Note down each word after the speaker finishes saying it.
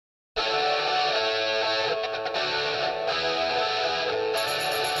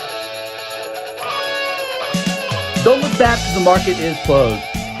Don't look back because the market is closed.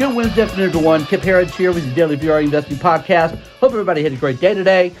 Good Wednesday afternoon, everyone. Kip Harrods here with the Daily VRA Investing Podcast. Hope everybody had a great day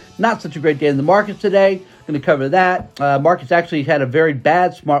today. Not such a great day in the markets today. Going to cover that. Markets actually had a very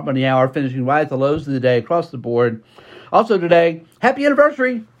bad smart money hour, finishing right at the lows of the day across the board. Also today, happy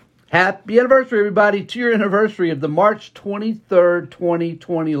anniversary. Happy anniversary, everybody. 2-year anniversary of the March 23rd,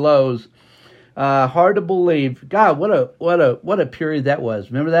 2020 lows. Hard to believe. God, what a period that was.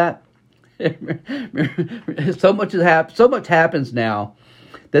 Remember that? So much happens now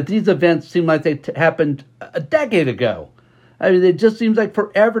that these events seem like they happened a decade ago. I mean, it just seems like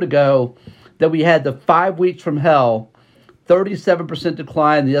forever ago that we had the 5 weeks from hell, 37%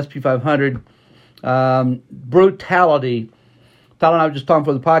 decline in the S&P 500, brutality. Tyler and I were just talking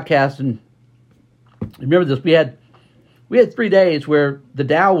for the podcast, and remember this: we had 3 days where the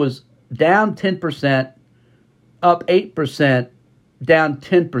Dow was down 10%, up 8%, down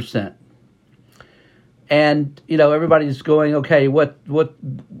 10%. And, everybody's going, okay, what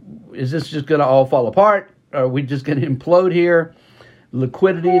is this just going to all fall apart? Are we just going to implode here?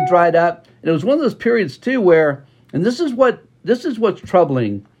 Liquidity had dried up. And it was one of those periods, too, where, and this is what's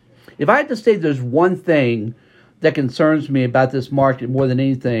troubling. If I had to say there's one thing that concerns me about this market more than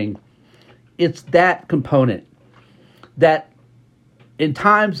anything, it's that component. That in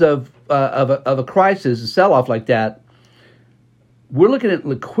times of a crisis, a sell-off like that, we're looking at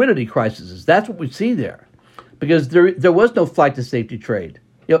liquidity crises. That's what we see there, because there was no flight to safety trade.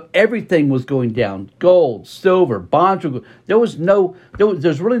 Everything was going down. Gold, silver, bonds. There's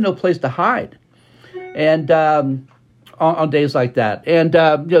really no place to hide, and on days like that, and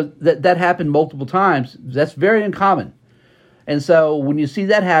that happened multiple times. That's very uncommon, and so when you see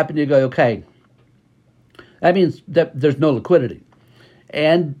that happen, you go, okay, that means that there's no liquidity,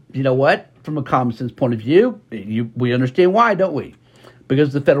 and you know what? From a common sense point of view, we understand why, don't we?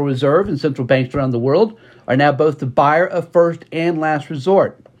 Because the Federal Reserve and central banks around the world are now both the buyer of first and last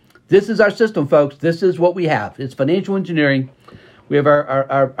resort. This is our system, folks. This is what we have. It's financial engineering. We have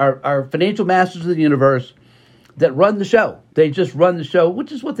our financial masters of the universe that run the show. They just run the show,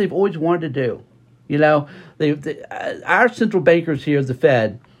 which is what they've always wanted to do. Our central bankers here, the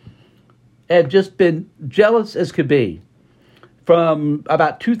Fed, have just been jealous as could be from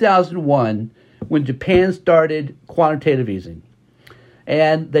about 2001 when Japan started quantitative easing.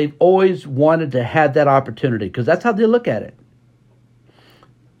 And they've always wanted to have that opportunity because that's how they look at it.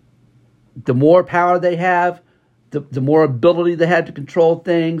 The more power they have, the more ability they have to control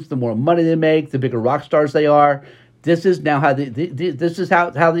things, the more money they make, the bigger rock stars they are. This is now how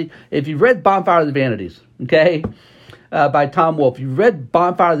if you've read Bonfire of the Vanities, okay, by Tom Wolfe, if you've read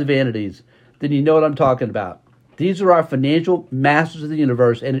Bonfire of the Vanities, then you know what I'm talking about. These are our financial masters of the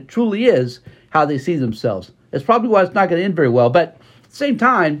universe, and it truly is how they see themselves. It's probably why it's not going to end very well, but at the same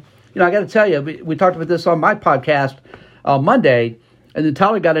time, I got to tell you, we talked about this on my podcast on Monday, and then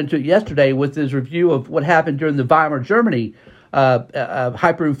Tyler got into it yesterday with his review of what happened during the Weimar Germany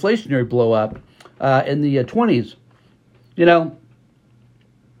hyperinflationary blow-up in the 20s.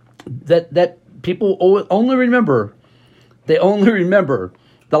 That people only remember the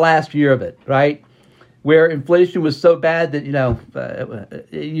last year of it, right? Where inflation was so bad that,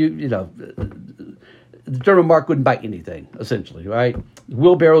 the German mark wouldn't buy anything, essentially, right?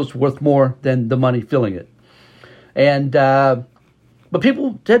 Wheelbarrows worth more than the money filling it. And but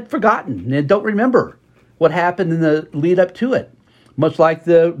people had forgotten and don't remember what happened in the lead up to it, much like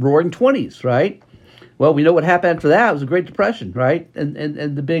the Roaring '20s, right? Well, we know what happened after that. It was a Great Depression, right?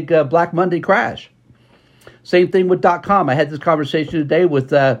 And the big Black Monday crash. Same thing with .com. I had this conversation today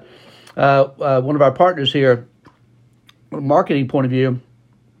with one of our partners here, from a marketing point of view,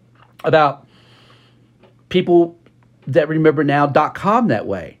 about people that remember now .com that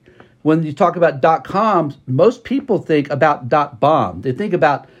way. When you talk about .com, most people think about .bomb. They think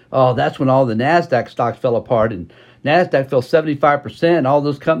about, that's when all the NASDAQ stocks fell apart, and NASDAQ fell 75%. All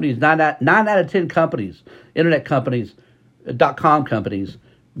those companies, 9 out of 10 companies, internet companies, .com companies,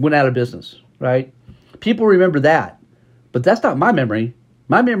 went out of business, right? People remember that. But that's not my memory.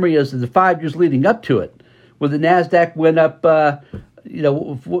 My memory is the 5 years leading up to it, where the NASDAQ went up,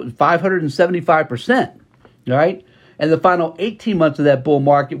 575%, right? And the final 18 months of that bull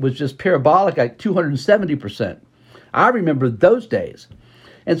market was just parabolic, like 270%. I remember those days.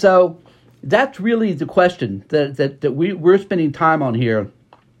 And so that's really the question that we're spending time on here.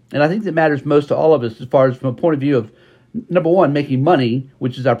 And I think that matters most to all of us as far as from a point of view of, number one, making money,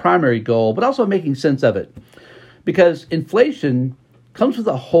 which is our primary goal, but also making sense of it. Because inflation comes with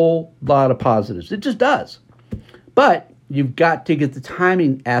a whole lot of positives. It just does. But you've got to get the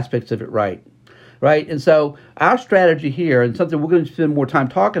timing aspects of it right. right? And so our strategy here, and something we're going to spend more time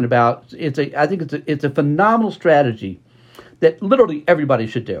talking about, I think it's a phenomenal strategy that literally everybody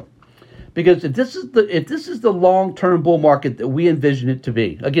should do. Because if this is the long-term bull market that we envision it to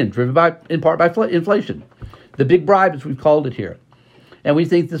be, again, driven in part by inflation, the big bribe, as we've called it here, and we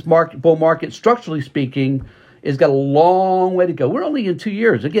think this bull market, structurally speaking, has got a long way to go. We're only in 2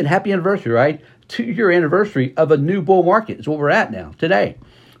 years. Again, happy anniversary, right? 2-year anniversary of a new bull market is what we're at now, today,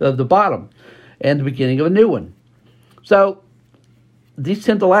 of the bottom and the beginning of a new one. So these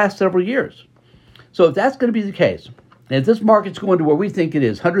tend to last several years. So if that's going to be the case, and if this market's going to where we think it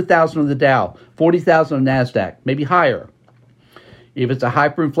is, 100,000 on the Dow, 40,000 on NASDAQ, maybe higher. If it's a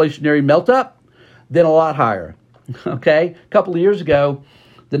hyperinflationary melt-up, then a lot higher. Okay? A couple of years ago,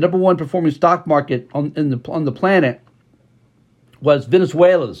 the number one performing stock market on the planet was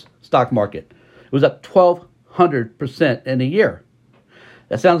Venezuela's stock market. It was up 1,200% in a year.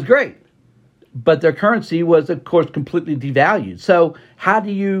 That sounds great. But their currency was, of course, completely devalued. So how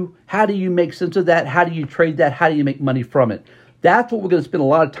do you make sense of that? How do you trade that? How do you make money from it? That's what we're going to spend a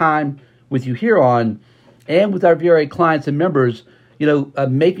lot of time with you here on, and with our VRA clients and members,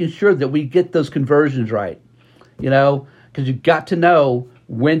 making sure that we get those conversions right. Because you've got to know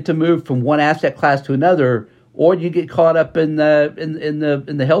when to move from one asset class to another, or you get caught up in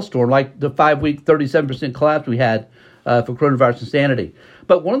the hailstorm, like the 5-week 37% collapse we had for coronavirus insanity.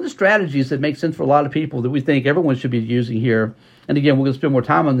 But one of the strategies that makes sense for a lot of people that we think everyone should be using here, and again, we're going to spend more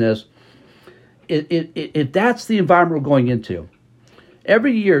time on this, if that's the environment we're going into,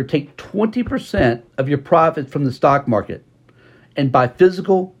 every year take 20% of your profits from the stock market and buy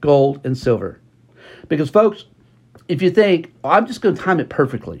physical gold and silver. Because, folks, if you think, I'm just going to time it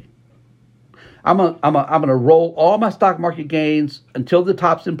perfectly, I'm going to roll all my stock market gains until the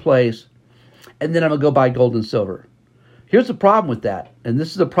top's in place, and then I'm going to go buy gold and silver. Here's the problem with that, and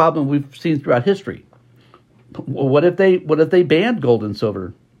this is a problem we've seen throughout history. Well, what if they banned gold and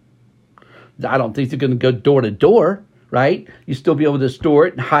silver? I don't think they're going to go door to door, right? You still be able to store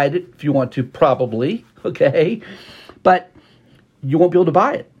it and hide it if you want to, probably, okay? But you won't be able to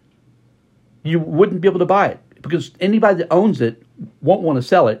buy it. You wouldn't be able to buy it because anybody that owns it won't want to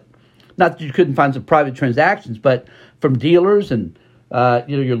sell it. Not that you couldn't find some private transactions, but from dealers and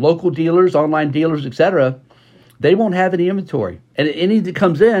your local dealers, online dealers, etc., they won't have any inventory. And any that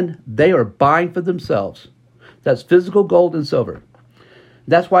comes in, they are buying for themselves. That's physical gold and silver.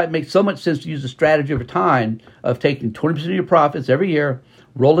 That's why it makes so much sense to use a strategy over time of taking 20% of your profits every year,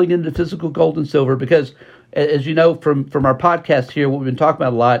 rolling into physical gold and silver, because as you know from our podcast here, what we've been talking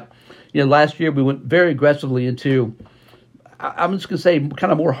about a lot, last year we went very aggressively into, I'm just going to say,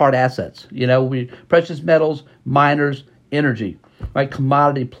 kind of more hard assets. Precious metals, miners, energy, right?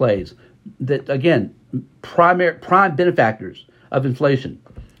 Commodity plays that, again, prime benefactors of inflation.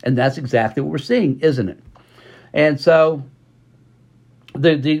 And that's exactly what we're seeing, isn't it? And so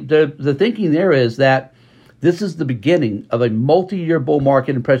the thinking there is that this is the beginning of a multi-year bull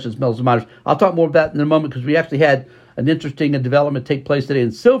market in precious metals and miners. I'll talk more about that in a moment because we actually had an interesting development take place today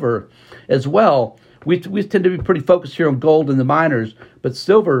in silver as well. We tend to be pretty focused here on gold and the miners, but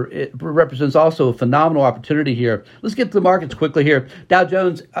silver, it represents also a phenomenal opportunity here. Let's get to the markets quickly here. Dow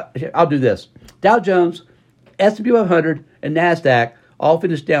Jones, I'll do this. Dow Jones, S&P 500, and NASDAQ all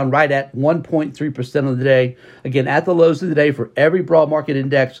finished down right at 1.3% on the day. Again, at the lows of the day for every broad market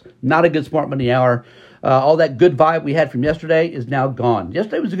index. Not a good smart money hour. All that good vibe we had from yesterday is now gone.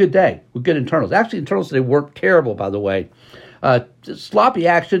 Yesterday was a good day with good internals. Actually, internals today weren't terrible, by the way. Sloppy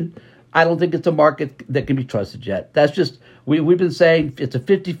action. I don't think it's a market that can be trusted yet. That's just, we've been saying it's a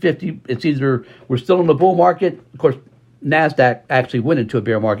 50-50. It's either we're still in a bull market. Of course, NASDAQ actually went into a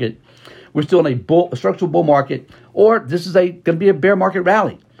bear market. We're still in a structural bull market, or this is going to be a bear market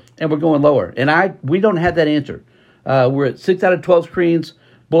rally, and we're going lower. And we don't have that answer. We're at 6 out of 12 screens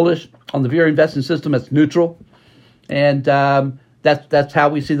bullish on the VRA investing system. That's neutral, and that's how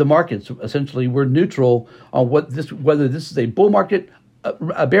we see the markets. Essentially, we're neutral on whether this is a bull market,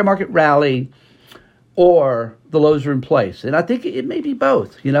 a bear market rally, or the lows are in place. And I think it may be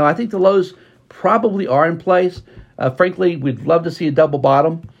both. I think the lows probably are in place. Frankly, we'd love to see a double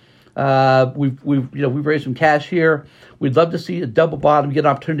bottom. We've raised some cash here. We'd love to see a double bottom, get an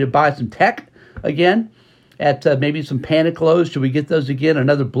opportunity to buy some tech again at maybe some panic lows. Should we get those again?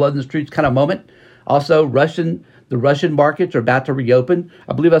 Another blood in the streets kind of moment. Also, the Russian markets are about to reopen.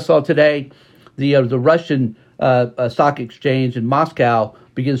 I believe I saw today the Russian stock exchange in Moscow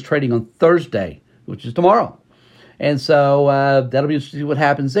begins trading on Thursday, which is tomorrow. And so that'll be interesting to see what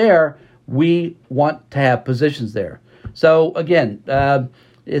happens there. We want to have positions there. So again,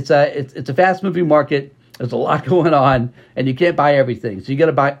 it's a fast-moving market. There's a lot going on, and you can't buy everything. So you got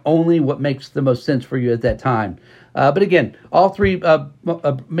to buy only what makes the most sense for you at that time. But again, all three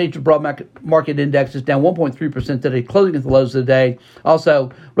major broad market indexes down 1.3% today, closing at the lows of the day.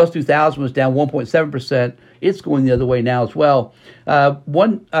 Also, Russell 2000 was down 1.7%. It's going the other way now as well.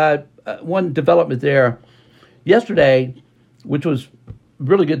 One development there yesterday, which was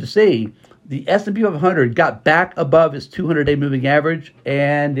really good to see, the S&P 500 got back above its 200-day moving average,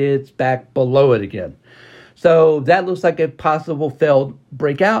 and it's back below it again. So that looks like a possible failed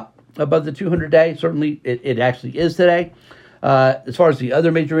breakout above the 200-day. Certainly, it actually is today. As far as the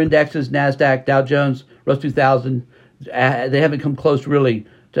other major indexes, NASDAQ, Dow Jones, Russell 2000, they haven't come close really.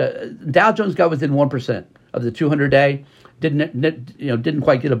 Dow Jones got within 1% of the 200-day. Didn't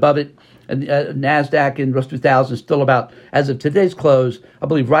quite get above it. And NASDAQ and Russell 2000 still about, as of today's close, I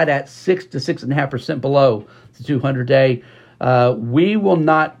believe right at 6 to 6.5% below the 200-day. We will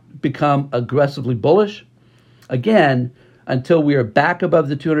not become aggressively bullish again until we are back above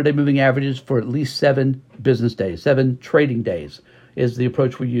the 200-day moving averages for at least 7 business days, 7 trading days is the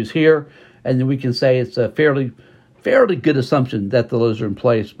approach we use here. And then we can say it's a fairly good assumption that the lows are in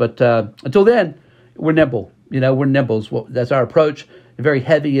place. But until then, we're nimble. We're nimble. That's our approach. Very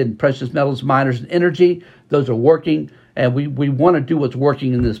heavy in precious metals, miners, and energy. Those are working, and we want to do what's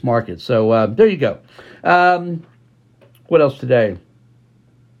working in this market. So there you go. What else today?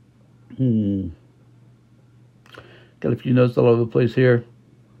 Got a few notes all over the place here.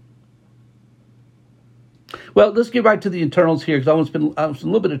 Well, let's get right to the internals here because I want to spend a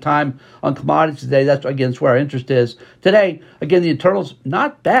little bit of time on commodities today. That's where our interest is. Today, again, the internals,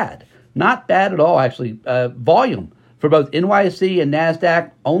 not bad. Not bad at all, actually. Volume for both NYSE and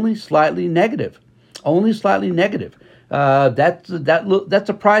NASDAQ, only slightly negative. Only slightly negative. That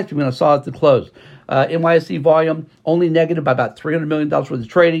surprised me when I saw it at the close. NYSE volume only negative by about $300 million worth of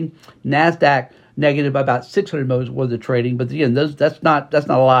trading. NASDAQ negative by about $600 million worth of trading. But again, that's not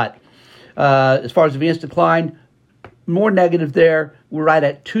a lot. As far as advanced decline, more negative there. We're right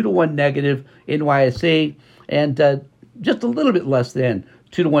at 2-to-1 negative NYSE and just a little bit less than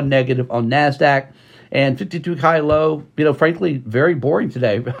 2-to-1 negative on NASDAQ. And 52 high low, frankly, very boring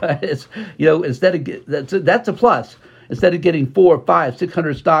today. It's, instead of that's a plus. Instead of getting 400, 500,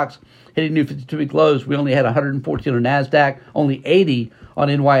 600 stocks hitting new 52-week lows, we only had 114 on NASDAQ, only 80 on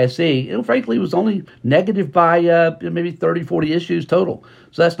NYSE. Frankly, it was only negative by maybe 30, 40 issues total.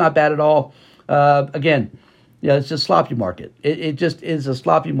 So that's not bad at all. Again, it's just a sloppy market. It just is a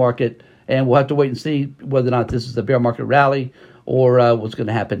sloppy market, and we'll have to wait and see whether or not this is a bear market rally or what's going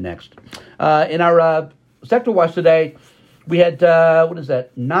to happen next. In our sector watch today, we had,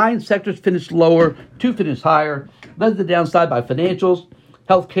 9 sectors finished lower, 2 finished higher. Led to the downside by financials,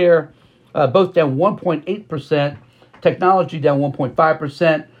 healthcare, both down 1.8%, technology down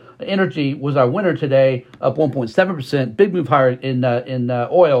 1.5%. Energy was our winner today, up 1.7%. Big move higher in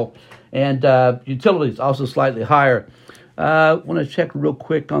oil, and utilities also slightly higher. I want to check real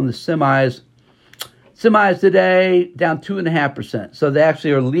quick on the semis. Semis today down 2.5%. So they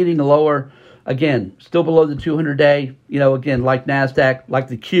actually are leading lower. Again, still below the 200-day. Again, like NASDAQ, like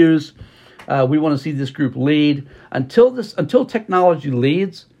the Qs. We want to see this group lead. Until technology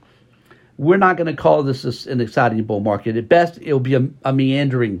leads, we're not going to call this an exciting bull market. At best, it'll be a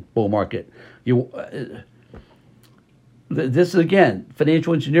meandering bull market. This is, again,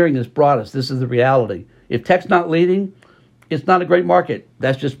 financial engineering has brought us. This is the reality. If tech's not leading, it's not a great market.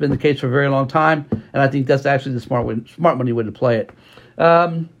 That's just been the case for a very long time, and I think that's actually the smart money way to play it.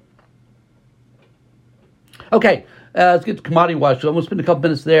 Okay, let's get to commodity watch. So I'm going to spend a couple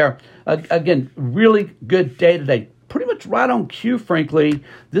minutes there. Again, really good day today. Pretty much right on cue, frankly.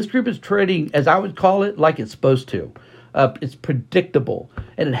 This group is trading, as I would call it, like it's supposed to. It's predictable,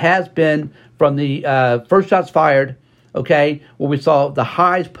 and it has been from the first shots fired, okay, where we saw the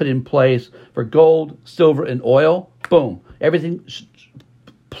highs put in place for gold, silver, and oil. Boom. Everything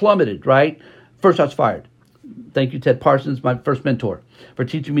plummeted, right? First shots fired. Thank you, Ted Parsons, my first mentor, for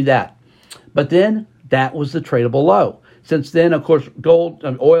teaching me that. But then that was the tradable low. Since then, of course,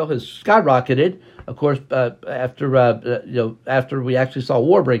 oil has skyrocketed. Of course, after we actually saw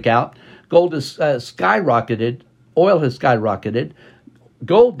war break out, gold has skyrocketed. Oil has skyrocketed.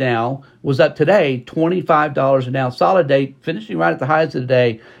 Gold now was up today, $25 an ounce, solid day, finishing right at the highs of the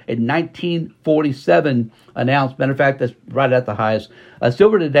day at $19.47 an ounce. Matter of fact, that's right at the highs.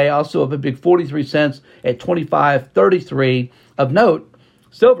 Silver today also up a big 43 cents at $25.33. Of note,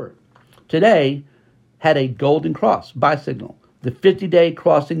 silver today had a golden cross, buy signal. The 50-day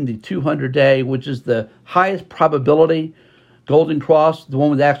crossing the 200-day, which is the highest probability Golden Cross, the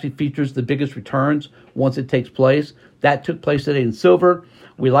one that actually features the biggest returns once it takes place. That took place today in silver.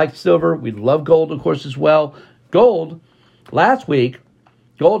 We like silver. We love gold, of course, as well. Gold, last week,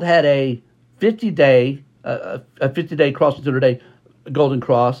 gold had a 50-day cross 200-day Golden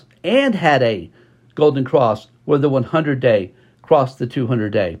Cross and had a Golden Cross where the 100-day crossed the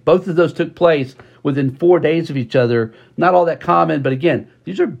 200-day. Both of those took place within 4 days of each other. Not all that common, but again,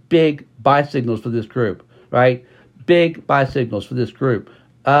 these are big buy signals for this group, right? Big buy signals for this group.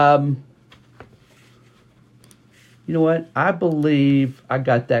 You know what? I believe I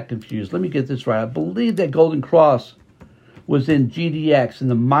got that confused. Let me get this right. I believe that Golden Cross was in GDX in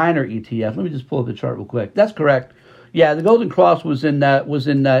the minor ETF. Let me just pull up the chart real quick. That's correct. Yeah, the Golden Cross was in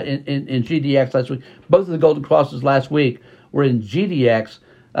GDX last week. Both of the Golden Crosses last week were in GDX.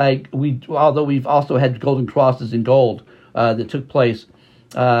 Although we've also had Golden Crosses in gold that took place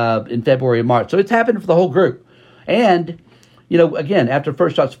in February and March. So it's happened for the whole group. And, again, after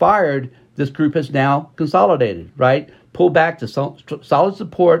first shots fired, this group has now consolidated, right? Pulled back to solid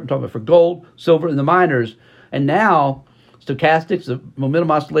support. I'm talking about for gold, silver, and the miners. And now stochastics, the momentum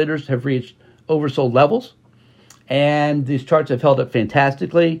oscillators, have reached oversold levels. And these charts have held up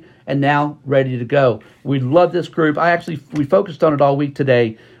fantastically and now ready to go. We love this group. We focused on it all week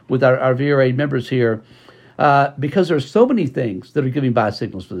today with our VRA members here because there are so many things that are giving buy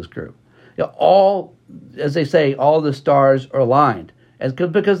signals for this group. All, as they say, all the stars are aligned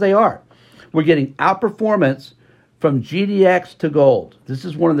because they are. We're getting outperformance from GDX to gold. This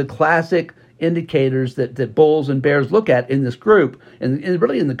is one of the classic indicators that bulls and bears look at in this group and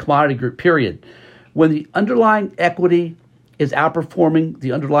really in the commodity group, period. When the underlying equity is outperforming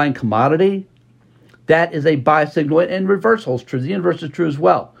the underlying commodity, that is a buy signal. And reverse holds true. The inverse is true as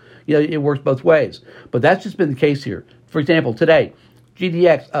well. It works both ways. But that's just been the case here. For example, today,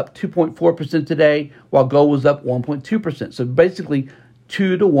 GDX up 2.4% today, while gold was up 1.2%. So basically,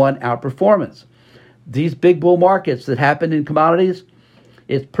 2-to-1 outperformance. These big bull markets that happen in commodities,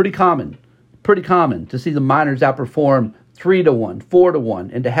 it's pretty common to see the miners outperform 3-to-1,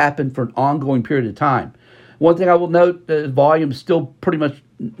 4-to-1, and to happen for an ongoing period of time. One thing I will note, the volume is still pretty much,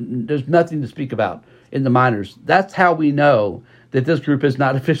 there's nothing to speak about in the miners. That's how we know that this group is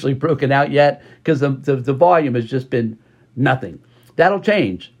not officially broken out yet, because the volume has just been nothing. That'll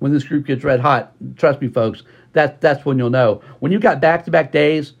change when this group gets red hot. Trust me, folks, that's when you'll know. When you've got back-to-back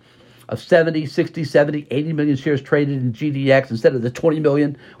days of 70, 60, 70, 80 million shares traded in GDX instead of the 20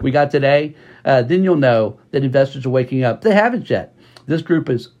 million we got today, then you'll know that investors are waking up. They haven't yet. This group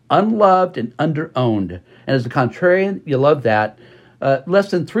is unloved and under-owned. And as a contrarian, you love that.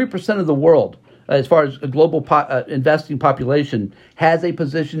 Less than 3% of the world, as far as a global investing population, has a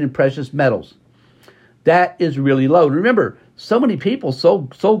position in precious metals. That is really low. Remember, so many people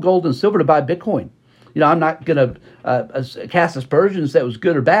sold gold and silver to buy Bitcoin. I'm not going to cast aspersions that was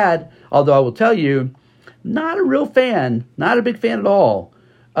good or bad, although I will tell you, not a big fan at all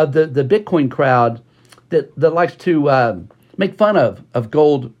of the Bitcoin crowd that likes to make fun of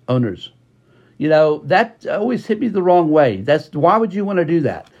gold owners. That always hit me the wrong way. Why would you want to do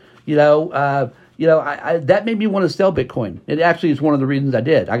that? That made me want to sell Bitcoin. It actually is one of the reasons I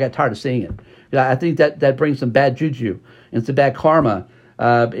did. I got tired of seeing it. I think that brings some bad juju and some bad karma.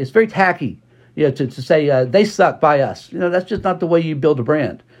 It's very tacky. To say they suck by us. That's just not the way you build a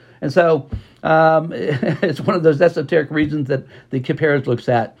brand. And so it's one of those esoteric reasons that the Kip Harris looks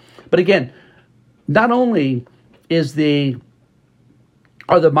at. But again, not only are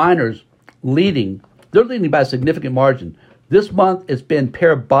the miners leading, they're leading by a significant margin. This month it's been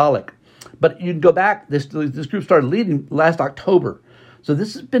parabolic. But you can go back, this group started leading last October. So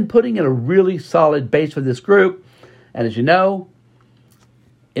this has been putting in a really solid base for this group. And as you know,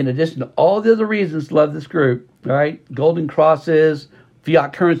 in addition to all the other reasons to love this group, all right, Golden Crosses,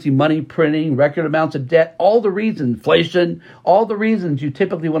 fiat currency money printing, record amounts of debt, all the reasons, inflation, all the reasons you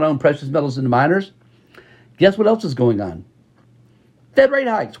typically want to own precious metals in the miners, guess what else is going on? Fed rate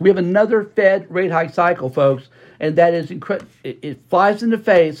hikes. We have another Fed rate hike cycle, folks, and that is incredible. It flies in the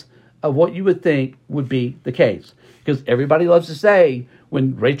face of what you would think would be the case, because everybody loves to say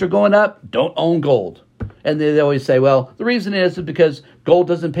when rates are going up, don't own gold. And they always say, well, the reason is because gold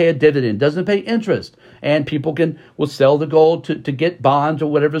doesn't pay a dividend, doesn't pay interest, and people will sell the gold to get bonds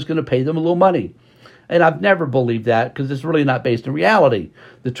or whatever is going to pay them a little money. And I've never believed that because it's really not based in reality.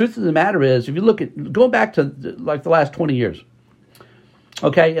 The truth of the matter is, if you look at, going back to like the last 20 years,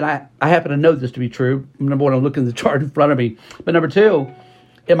 okay, and I happen to know this to be true. Number one, I'm looking at the chart in front of me. But number two,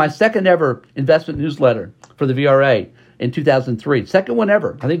 in my second ever investment newsletter for the VRA in 2003, second one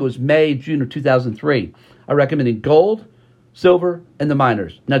ever, I think it was May, June of 2003, I recommended gold, silver, and the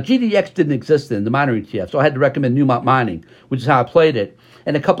miners. Now, GDX didn't exist then, the miner ETF, so I had to recommend Newmont Mining, which is how I played it,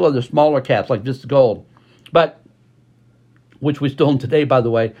 and a couple other smaller caps like Vista Gold, which we still own today, by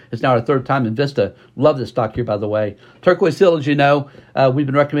the way. It's now our third time in Vista. Love this stock here, by the way. Turquoise Hill, as you know, we've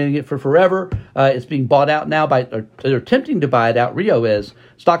been recommending it for forever. It's being bought out now or they're attempting to buy it out. Rio is.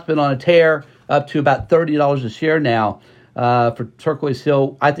 Stock's been on a tear up to about $30 a share now for Turquoise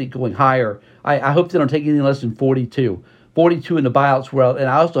Hill. I think going higher. I hope they don't take anything less than 42. 42 in the buyouts world, and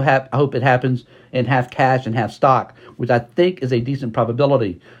I also I hope it happens in half cash and half stock, which I think is a decent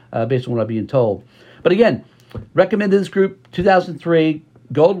probability based on what I'm being told. But again, recommended this group 2003.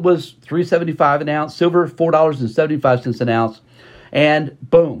 Gold was $3.75 an ounce, silver $4.75 an ounce, and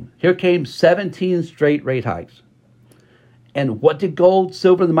boom, here came 17 straight rate hikes. And what did gold,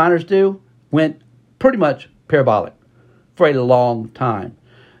 silver, and the miners do? Went pretty much parabolic for a long time.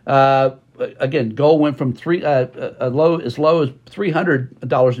 Again, gold went from as low as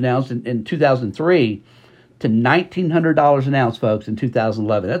 $300 an ounce in 2003 to $1,900 an ounce, folks, in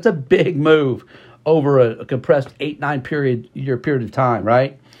 2011. That's a big move over a compressed 8-9 year period of time,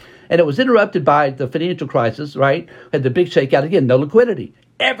 right? And it was interrupted by the financial crisis, right? Had the big shakeout again, no liquidity,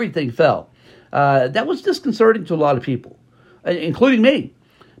 everything fell. That was disconcerting to a lot of people, including me,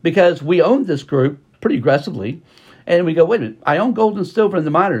 because we owned this group pretty aggressively. And we go, wait a minute, I own gold and silver and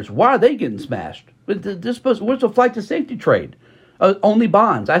the miners. Why are they getting smashed? Where's the flight to safety trade? Only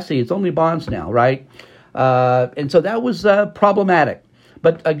bonds. I see, it's only bonds now, right? And so that was problematic.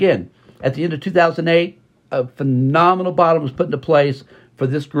 But again, at the end of 2008, a phenomenal bottom was put into place for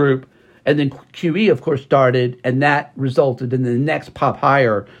this group. And then QE, of course, started, and that resulted in the next pop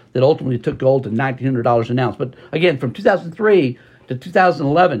higher that ultimately took gold to $1,900 an ounce. But again, from 2003 to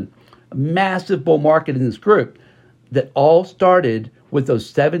 2011, a massive bull market in this group that all started with those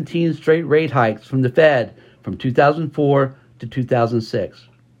 17 straight rate hikes from the Fed from 2004 to 2006.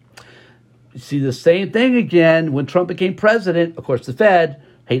 You see the same thing again when Trump became president. Of course, the Fed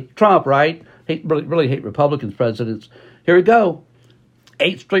hate Trump, right? Really hate Republicans presidents. Here we go.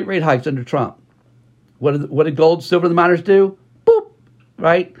 8 straight rate hikes under Trump. What did gold, silver, and the miners do? Boop,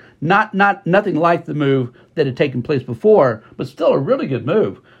 right? Nothing like the move that had taken place before, but still a really good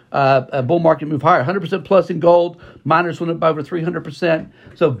move. A bull market move higher, 100% plus in gold. Miners went up by over 300%.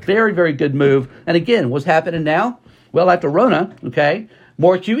 So very, very good move. And again, what's happening now? Well, after Rona, okay,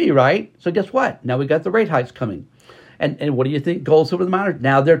 more QE, right? So guess what? Now we got the rate hikes coming. And what do you think? Gold, silver, and the miners?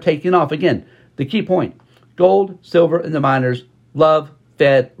 Now they're taking off. Again, the key point, gold, silver, and the miners love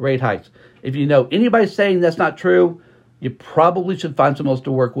Fed rate hikes. If you know anybody saying that's not true, you probably should find someone else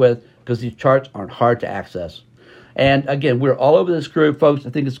to work with because these charts aren't hard to access. And again, we're all over this group, folks. I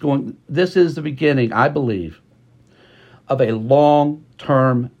think this is the beginning, I believe, of a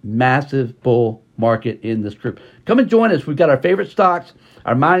long-term, massive bull market in this group. Come and join us. We've got our favorite stocks,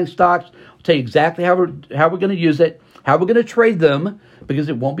 our mining stocks. I'll tell you exactly how we're going to use it, how we're going to trade them, because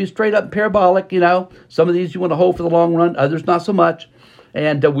it won't be straight up parabolic, you know. Some of these you want to hold for the long run, others not so much.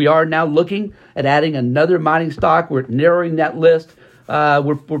 And we are now looking at adding another mining stock. We're narrowing that list.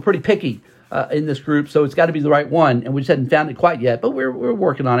 We're pretty picky in this group, so it's got to be the right one, and we just hadn't found it quite yet, but we're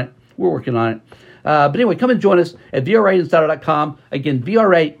working on it. But anyway, come and join us at VRAinsider.com. Again,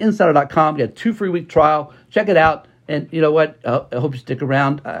 VRAinsider.com. You got a 2 free week trial. Check it out, and you know what? I hope you stick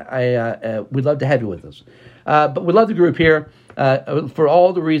around. We'd love to have you with us. But we love the group here for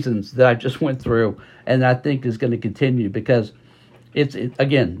all the reasons that I just went through, and I think is going to continue because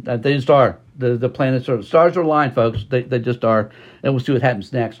again, they just are. The planets are, the stars are aligned, folks. They just are, and we'll see what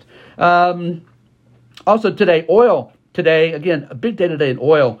happens next. Also today, oil. Today, again, a big day today in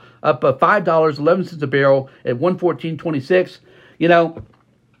oil, up $5.11 a barrel at 114.26. You know,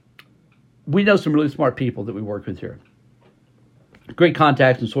 we know some really smart people that we work with here. Great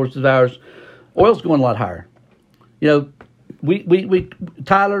contacts and sources of ours. Oil's going a lot higher. You know, we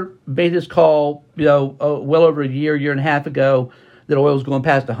Tyler made this call, you know, well over a year and a half ago that oil's going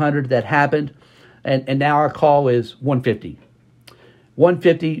past 100. That happened, and now our call is 150.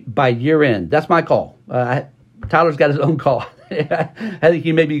 150 by year end. That's my call. Tyler's got his own call. I think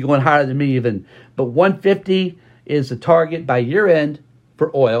he may be going higher than me even. But 150 is the target by year end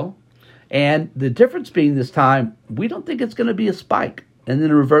for oil. And the difference being this time, we don't think it's going to be a spike and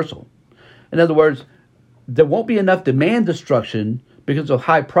then a reversal. In other words, there won't be enough demand destruction because of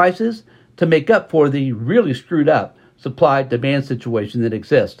high prices to make up for the really screwed up supply-demand situation that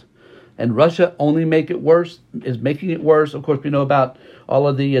exists. And Russia is making it worse. Of course, we know about all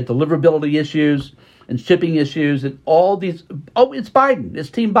of the deliverability issues and shipping issues and all these. Oh, it's Biden. It's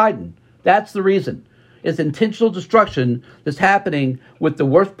Team Biden. That's the reason. It's intentional destruction that's happening with the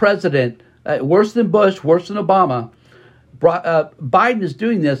worst president, worse than Bush, worse than Obama, Biden is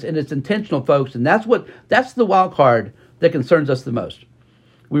doing this, and it's intentional, folks, and that's the wild card that concerns us the most.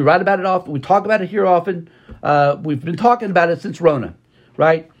 We write about it often. We talk about it here often. We've been talking about it since Rona,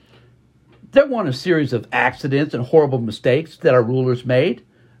 right? There weren't a series of accidents and horrible mistakes that our rulers made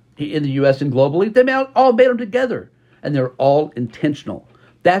in the U.S. and globally. They all made them together, and they're all intentional.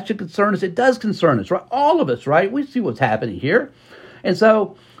 That should concern us. It does concern us, right? All of us, right? We see what's happening here. And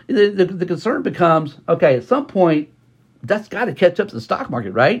so the concern becomes, okay, at some point, that's got to catch up to the stock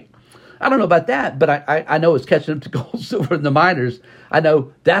market, right? I don't know about that, but I know it's catching up to gold, silver, and the miners. I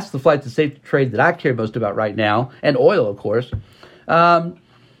know that's the flight to safety trade that I care most about right now, and oil, of course.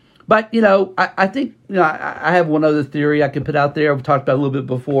 But, I think, I have one other theory I could put out there. We've talked about it a little bit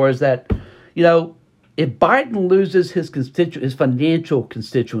before, is that, if Biden loses his financial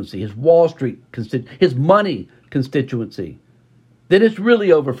constituency, his Wall Street constituency, his money constituency, then it's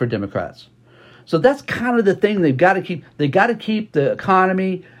really over for Democrats. So that's kind of the thing they've got to keep. They got to keep the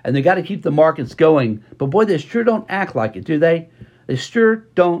economy and they got to keep the markets going. But boy, they sure don't act like it, do they? They sure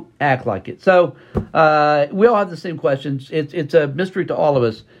don't act like it. So we all have the same questions. It's a mystery to all of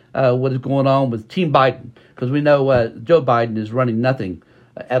us what is going on with Team Biden, because we know Joe Biden is running nothing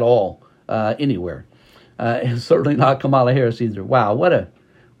at all anywhere. And certainly not Kamala Harris either. Wow, what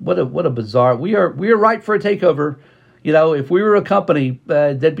a bizarre. We are ripe for a takeover. If we were a company,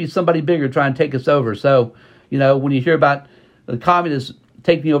 there'd be somebody bigger trying to take us over. So, when you hear about the communists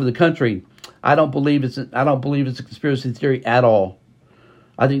taking over the country, I don't believe it's a conspiracy theory at all.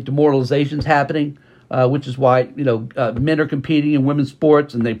 I think demoralization's happening, which is why men are competing in women's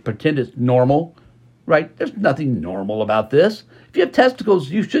sports and they pretend it's normal, right? There's nothing normal about this. If you have testicles,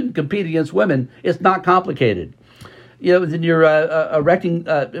 you shouldn't compete against women. It's not complicated. Then you're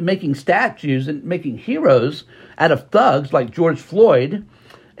making statues and making heroes out of thugs like George Floyd, and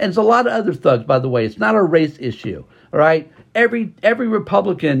there's a lot of other thugs, by the way. It's not a race issue, all right? Every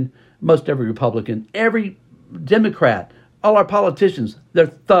Republican, every Democrat, all our politicians, they're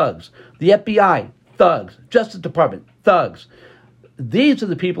thugs. The FBI, thugs. Justice Department, thugs. These are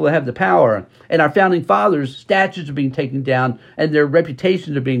the people that have the power, and our founding fathers' statues are being taken down, and their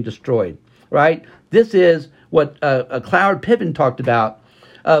reputations are being destroyed, right? This is what Cloward Pippin talked about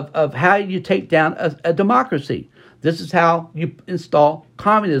of how you take down a democracy. This is how you install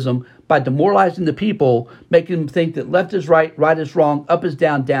communism, by demoralizing the people, making them think that left is right, right is wrong, up is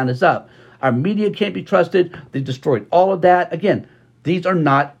down, down is up. Our media can't be trusted. They destroyed all of that. Again, these are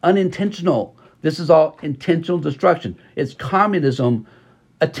not unintentional. This is all intentional destruction. It's communism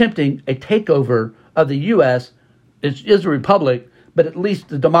attempting a takeover of the U.S. It is a republic, but at least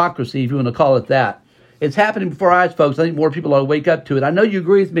the democracy, if you want to call it that. It's happening before our eyes, folks. I think more people ought to wake up to it. I know you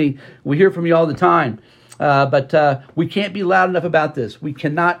agree with me. We hear from you all the time. But we can't be loud enough about this. We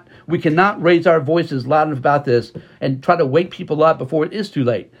cannot raise our voices loud enough about this and try to wake people up before it is too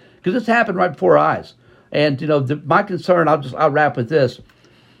late. Because this happened right before our eyes. And, my concern, I'll wrap with this.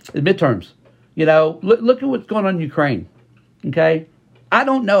 The midterms. Look at what's going on in Ukraine. Okay? I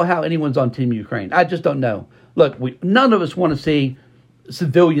don't know how anyone's on Team Ukraine. I just don't know. Look, none of us want to see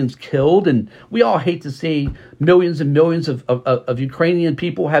civilians killed, and we all hate to see millions and millions of Ukrainian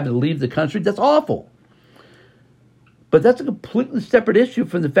people having to leave the country. That's awful. But that's a completely separate issue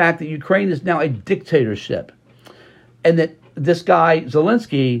from the fact that Ukraine is now a dictatorship, and that this guy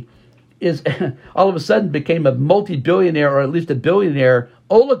Zelensky is all of a sudden became a multi-billionaire, or at least a billionaire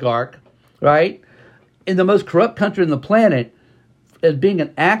oligarch, right, in the most corrupt country on the planet, as being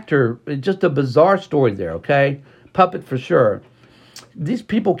an actor. It's just a bizarre story there, okay? Puppet for sure. These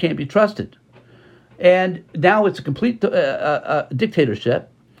people can't be trusted. And now it's a complete dictatorship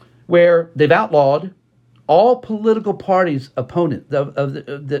where they've outlawed all political parties' opponents,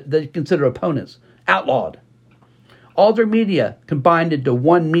 that they consider opponents, outlawed. All their media combined into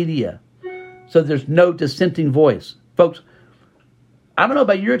one media. So there's no dissenting voice. Folks, I don't know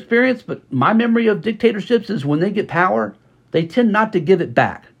about your experience, but my memory of dictatorships is when they get power, they tend not to give it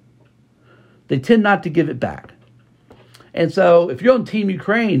back. And so if you're on Team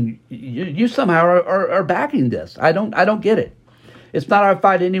Ukraine, you somehow are backing this. I don't get it. It's not our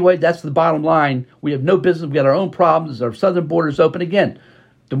fight anyway. That's the bottom line. We have no business. We got our own problems. Our southern border is open again.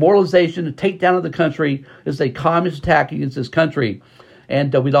 Demoralization, a takedown of the country is a communist attack against this country.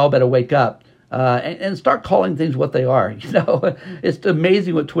 And we'd all better wake up and start calling things what they are. It's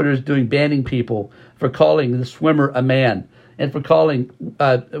amazing what Twitter is doing, banning people for calling the swimmer a man, and for calling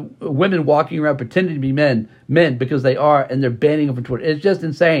women walking around pretending to be men because they are, and they're banning them from Twitter. It's just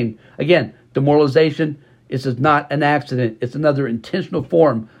insane. Again, demoralization. This is not an accident. It's another intentional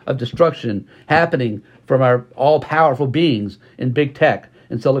form of destruction happening from our all-powerful beings in big tech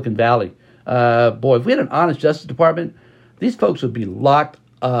in Silicon Valley. Boy, if we had an honest Justice Department, these folks would be locked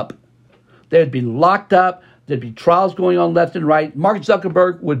up. They'd be locked up. There'd be trials going on left and right. Mark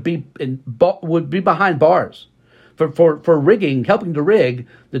Zuckerberg would be behind bars for rigging, helping to rig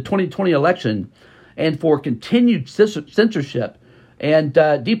the 2020 election, and for continued censorship and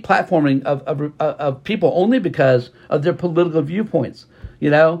deplatforming of people only because of their political viewpoints.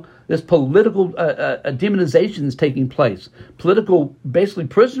 This political demonization is taking place. Political, basically,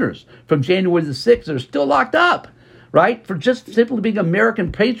 prisoners from January the 6th are still locked up, right? For just simply being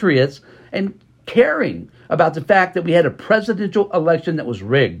American patriots and caring about the fact that we had a presidential election that was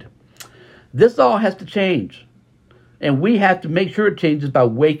rigged. This all has to change. And we have to make sure it changes by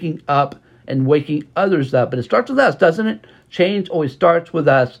waking up and waking others up. But it starts with us, doesn't it? Change always starts with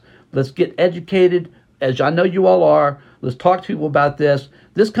us. Let's get educated, as I know you all are. Let's talk to people about this.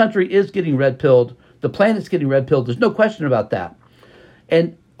 This country is getting red-pilled. The planet's getting red-pilled. There's no question about that.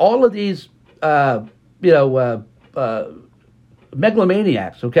 And all of these,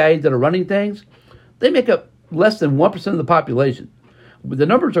 megalomaniacs, okay, that are running things, they make up less than 1% of the population. The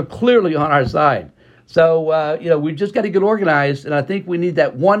numbers are clearly on our side. So, we just got to get organized, and I think we need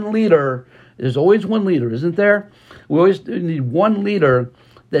that one leader. There's always one leader, isn't there? We always need one leader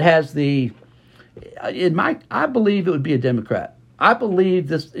that has I believe it would be a Democrat. I believe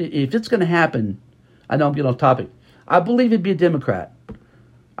this, if it's going to happen, I know I'm getting off topic. I believe it'd be a Democrat.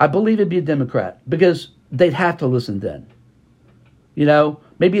 Because they'd have to listen then.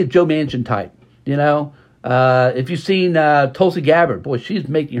 Maybe a Joe Manchin type, if you've seen Tulsi Gabbard, boy, she's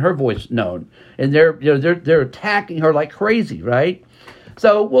making her voice known, and they're attacking her like crazy, right?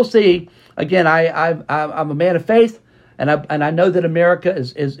 So we'll see. Again, I'm a man of faith, and I know that America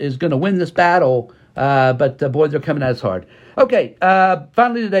is going to win this battle. But boy, they're coming at us hard. Okay,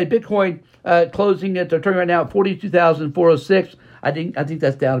 finally today, Bitcoin closing at, they're turning right now at 42,406. I think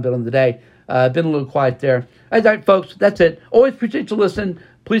that's down a bit on the day. Been a little quiet there. All right, folks, that's it. Always appreciate you listening.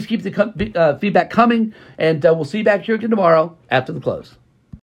 Please keep the feedback coming, and we'll see you back here again tomorrow after the close.